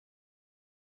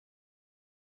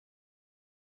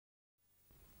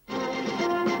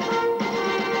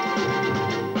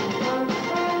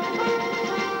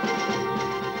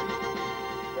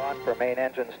main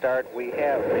engine start. We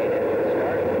have main engine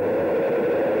start.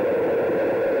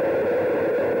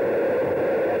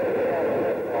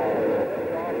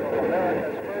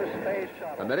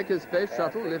 America's space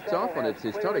shuttle lifts off on its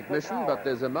historic mission, but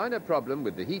there's a minor problem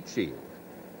with the heat shield.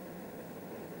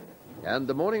 And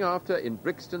the morning after in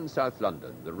Brixton, South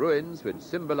London, the ruins which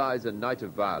symbolize a night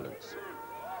of violence.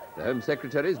 The Home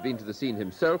Secretary has been to the scene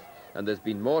himself, and there's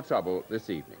been more trouble this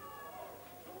evening.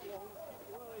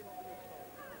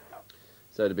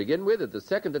 So to begin with, at the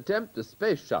second attempt, the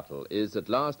space shuttle is at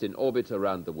last in orbit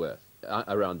around the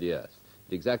Earth.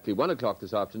 At exactly 1 o'clock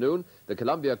this afternoon, the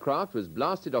Columbia craft was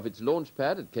blasted off its launch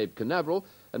pad at Cape Canaveral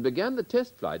and began the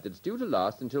test flight that's due to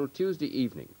last until Tuesday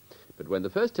evening. But when the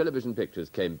first television pictures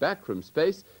came back from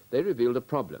space, they revealed a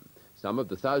problem. Some of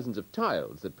the thousands of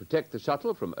tiles that protect the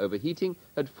shuttle from overheating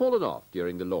had fallen off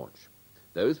during the launch.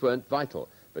 Those weren't vital,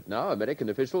 but now American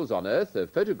officials on Earth are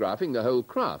photographing the whole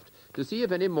craft to see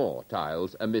if any more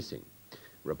tiles are missing.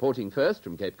 Reporting first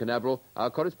from Cape Canaveral, our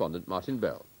correspondent Martin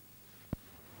Bell.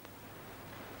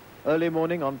 Early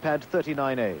morning on pad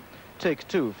 39A. Take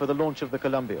 2 for the launch of the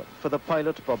Columbia, for the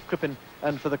pilot Bob Crippen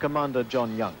and for the commander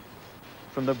John Young.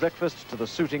 From the breakfast to the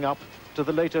suiting up to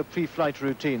the later pre-flight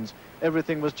routines,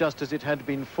 everything was just as it had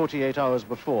been 48 hours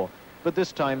before, but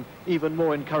this time even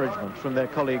more encouragement from their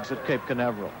colleagues at Cape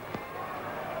Canaveral.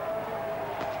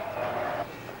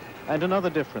 And another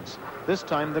difference. This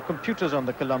time the computers on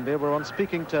the Columbia were on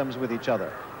speaking terms with each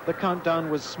other. The countdown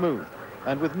was smooth,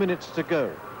 and with minutes to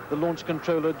go, the launch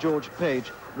controller, George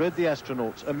Page, read the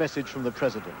astronauts a message from the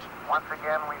president. Once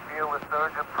again, we feel a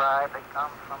surge of pride that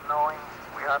comes from knowing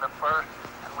we are the first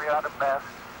and we are the best,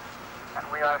 and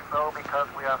we are so because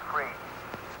we are free.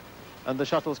 And the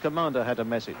shuttle's commander had a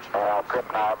message. Well, Chip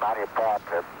and I are mighty proud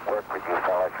to work with you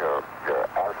fellas. You're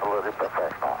absolutely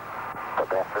professional. The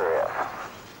best there is.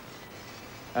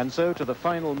 And so to the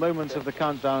final moments of the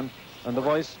countdown, and the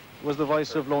voice was the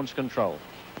voice of launch control.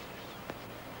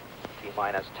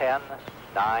 T-minus 10,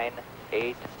 9,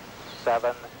 8,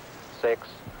 7, 6,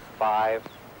 5,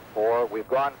 4. We've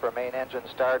gone for main engine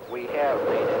start. We have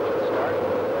main engine start.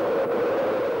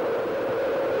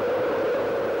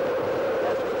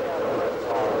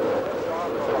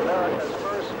 America's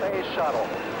first space shuttle.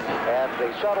 And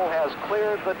the shuttle has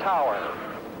cleared the tower.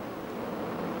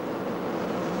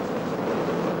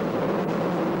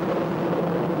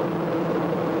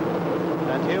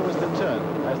 And here was the turn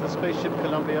as the spaceship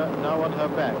Columbia, now on her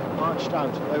back, marched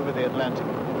out over the Atlantic.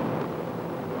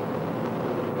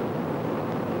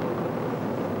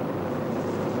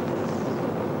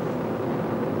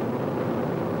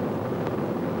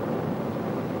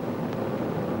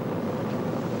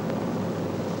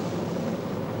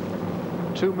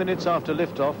 Two minutes after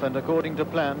liftoff, and according to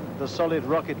plan, the solid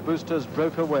rocket boosters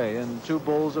broke away in 2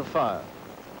 balls of fire.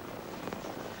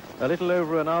 A little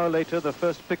over an hour later, the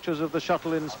first pictures of the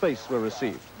shuttle in space were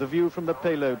received, the view from the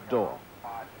payload door.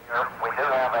 We do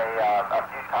have a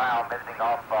few tiles missing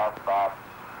off of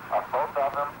both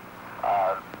of them.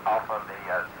 Off of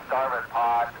the starboard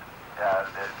pod,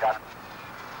 there's got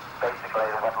basically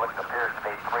what appears to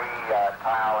be 3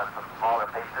 tile and some smaller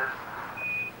pieces.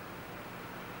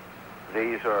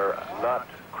 These are not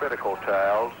critical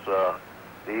tiles.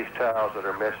 These tiles that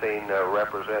are missing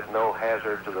represent no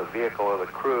hazard to the vehicle or the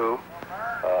crew.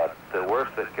 The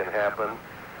worst that can happen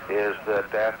is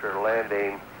that after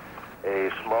landing,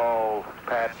 a small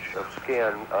patch of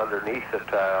skin underneath the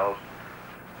tiles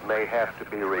may have to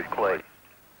be replaced.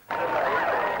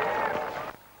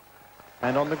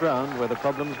 And on the ground, where the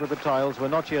problems with the tiles were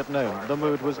not yet known, the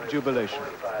mood was jubilation.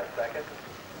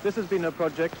 This has been a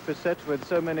project beset with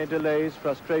so many delays,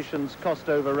 frustrations, cost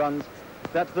overruns,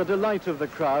 that the delight of the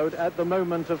crowd at the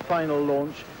moment of final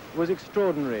launch was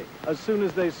extraordinary as soon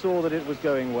as they saw that it was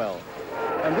going well.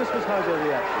 And this was how they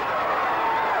reacted.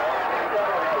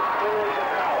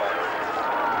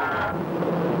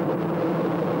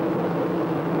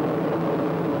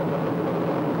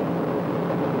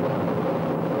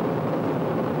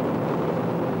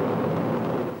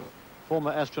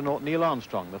 Former astronaut Neil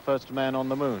Armstrong, the first man on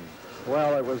the moon.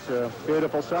 Well, it was a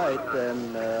beautiful sight,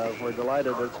 and we're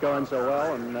delighted that it's going so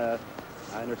well, and I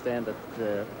understand that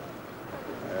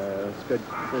it's good.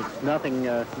 There's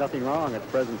nothing wrong at the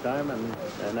present time, and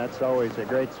that's always a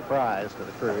great surprise to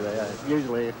the crew. They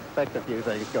usually expect a few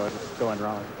things going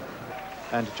wrong.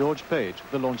 And George Page,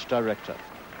 the launch director.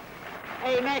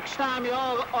 Hey, next time you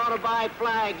all ought to buy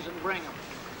flags and bring them.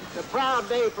 It's a proud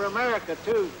day for America,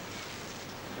 too.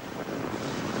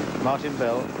 Martin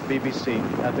Bell, BBC,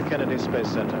 at the Kennedy Space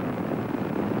Center.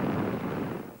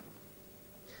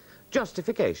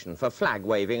 Justification for flag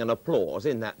waving and applause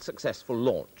in that successful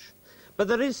launch. but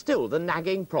there is still the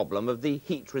nagging problem of the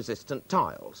heat-resistant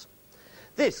tiles.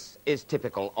 This is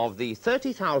typical of the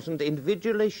 30,000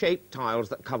 individually shaped tiles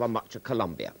that cover much of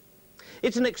Columbia.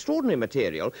 It's an extraordinary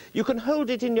material. You can hold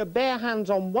it in your bare hands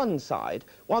on one side,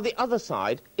 while the other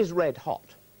side is red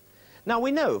hot. Now,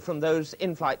 we know from those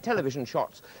in-flight television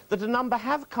shots that a number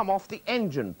have come off the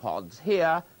engine pods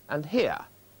here and here.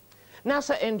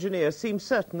 NASA engineers seem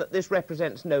certain that this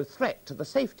represents no threat to the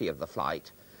safety of the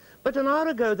flight, but an hour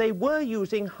ago they were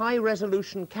using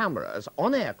high-resolution cameras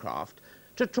on aircraft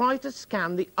to try to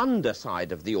scan the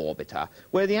underside of the orbiter,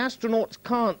 where the astronauts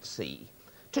can't see,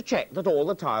 to check that all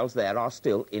the tiles there are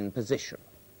still in position.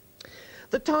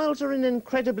 The tiles are an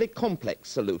incredibly complex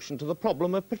solution to the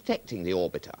problem of protecting the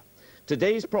orbiter.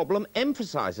 Today's problem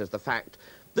emphasizes the fact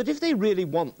that if they really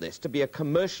want this to be a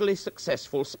commercially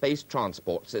successful space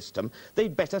transport system,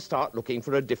 they'd better start looking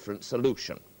for a different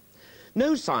solution.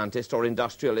 No scientist or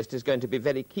industrialist is going to be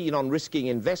very keen on risking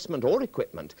investment or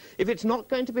equipment if it's not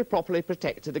going to be properly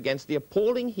protected against the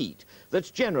appalling heat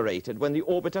that's generated when the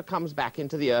orbiter comes back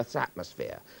into the Earth's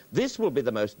atmosphere. This will be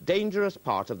the most dangerous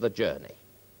part of the journey.